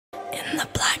the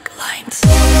black lines.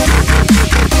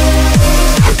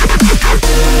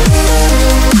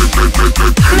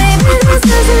 Maybe this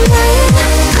isn't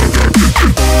right.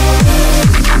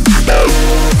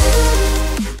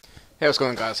 Hey, what's going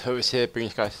on, guys? Hovis here, bringing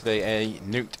you guys today a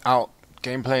nuked out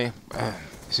gameplay.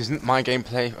 This isn't my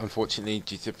gameplay, unfortunately,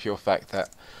 due to the pure fact that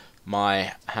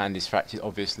my hand is fractured,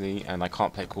 obviously, and I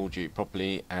can't play Call of Duty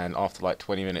properly. And after like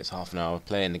 20 minutes, half an hour of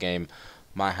playing the game,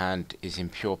 my hand is in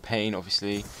pure pain,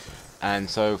 obviously. And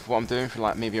so, what I'm doing for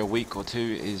like maybe a week or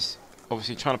two is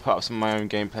obviously trying to put up some of my own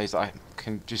gameplays that I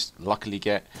can just luckily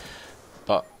get,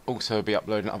 but also be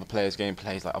uploading other players'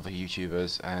 gameplays like other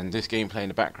YouTubers. And this gameplay in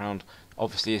the background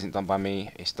obviously isn't done by me,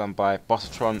 it's done by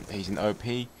Bossatron. He's an OP,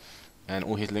 and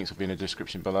all his links will be in the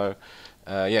description below.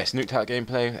 Yes, NukedOut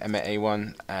gameplay,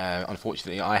 M8A1.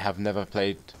 Unfortunately, I have never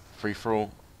played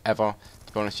free-for-all ever.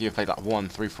 To be honest with you, I've played like one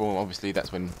free-for-all. Obviously,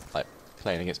 that's when like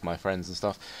playing against my friends and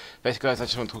stuff. Basically, guys, I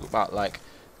just want to talk about like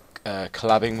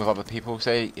collabing with other people.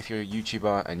 Say if you're a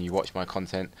YouTuber and you watch my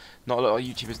content. Not a lot of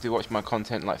YouTubers do watch my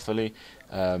content like fully,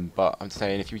 but I'm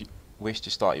saying if you wish to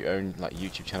start your own like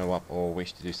YouTube channel up, or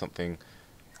wish to do something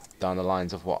down the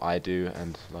lines of what I do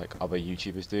and like other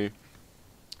YouTubers do,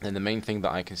 then the main thing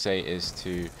that I can say is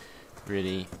to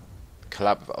really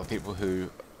collab with other people who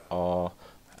are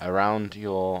around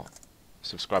your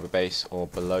subscriber base or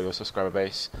below your subscriber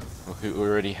base, or who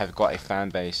already have got a fan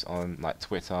base on like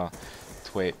Twitter,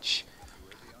 Twitch,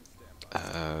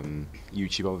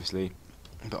 YouTube, obviously.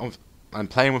 But I'm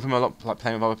playing with them a lot, like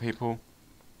playing with other people.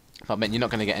 But I mean, you're not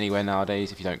going to get anywhere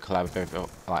nowadays if you don't collaborate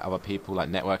with like other people, like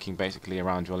networking basically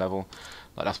around your level.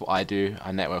 Like that's what I do.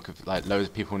 I network with like loads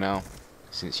of people now.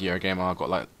 Since Eurogamer, I've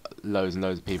got like loads and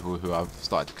loads of people who I've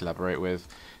started to collaborate with.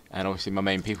 And obviously my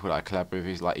main people that I collaborate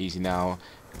with is like Easy Now,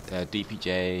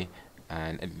 DPJ,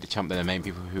 and the Chump. They're the main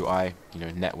people who I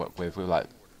network with like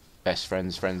best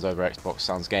friends over Xbox.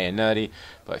 Sounds gay and nerdy,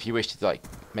 but if you wish to like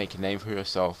make a name for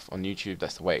yourself on YouTube,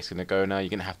 that's the way it's gonna go now. You're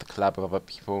gonna have to collab with other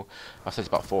people. I've said it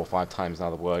about 4 or 5 times now,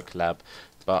 the word collab,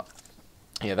 but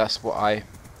yeah, that's what I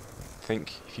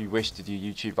think. If you wish to do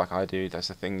YouTube like I do, that's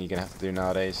the thing you're gonna have to do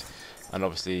nowadays, and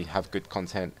obviously have good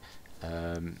content.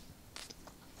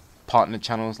 Partner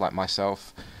channels like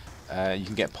myself. You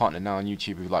can get partnered now on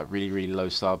YouTube with like really low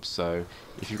subs. So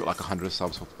if you've got like 100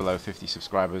 subs or below 50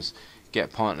 subscribers,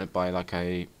 get partnered by like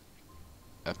a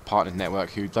partnered network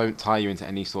who don't tie you into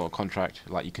any sort of contract.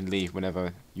 Like you can leave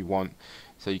whenever you want,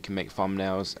 so you can make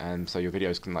thumbnails and so your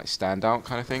videos can like stand out,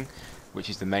 kind of thing, which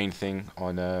is the main thing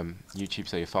on YouTube.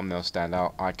 So your thumbnails stand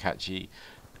out, eye catchy,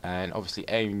 and obviously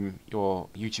aim your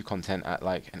YouTube content at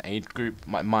like an age group.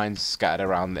 Mine's scattered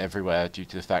around everywhere due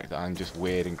to the fact that I'm just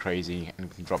weird and crazy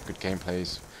and can drop good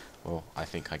gameplays. Well, I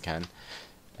think I can.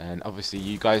 And obviously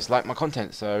you guys like my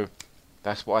content, so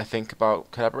that's what I think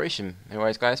about collaboration.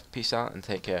 Anyways, guys, peace out and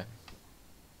take care.